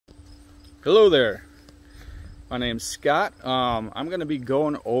Hello there, my name's Scott. I'm going to be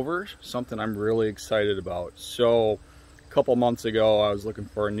going over something I'm really excited about. So a couple months ago I was looking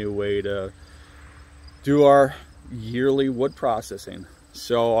for a new way to do our yearly wood processing.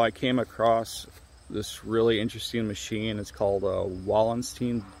 So I came across this really interesting machine. It's called a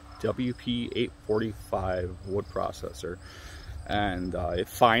Wallenstein WP-845 wood processor, and it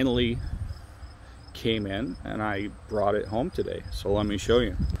finally came in and I brought it home today. So let me show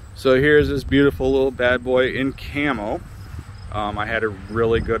you. So here's this beautiful little bad boy in camo. I had a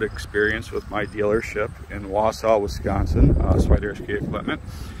really good experience with my dealership in Wausau, Wisconsin, Swiderski Equipment,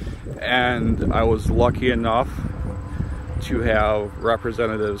 and I was lucky enough to have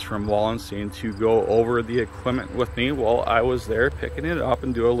representatives from Wallenstein to go over the equipment with me while I was there picking it up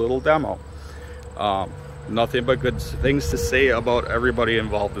and do a little demo. Nothing but good things to say about everybody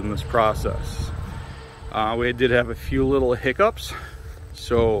involved in this process. We did have a few little hiccups.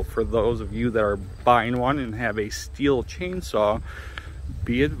 So for those of you that are buying one and have a steel chainsaw,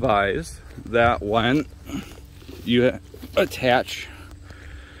 be advised that when you attach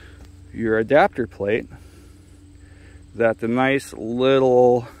your adapter plate, that the nice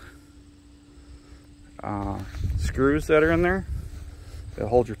little screws that are in there that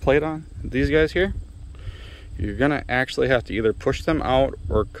hold your plate on, these guys here, you're gonna actually have to either push them out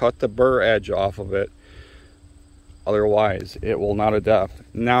or cut the burr edge off of it. Otherwise it will not adapt.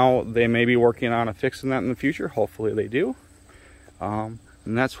 Now they may be working on fixing that in the future. Hopefully they do. And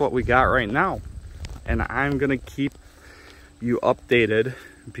that's what we got right now, and I'm gonna keep you updated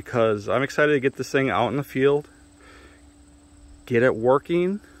because I'm excited to get this thing out in the field, get it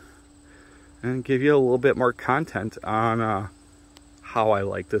working, and give you a little bit more content on how I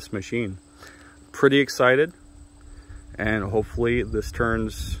like this machine. Pretty excited, and hopefully this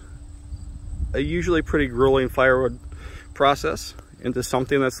turns a usually pretty grueling firewood process into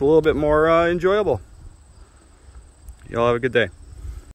something that's a little bit more enjoyable. Y'all have a good day.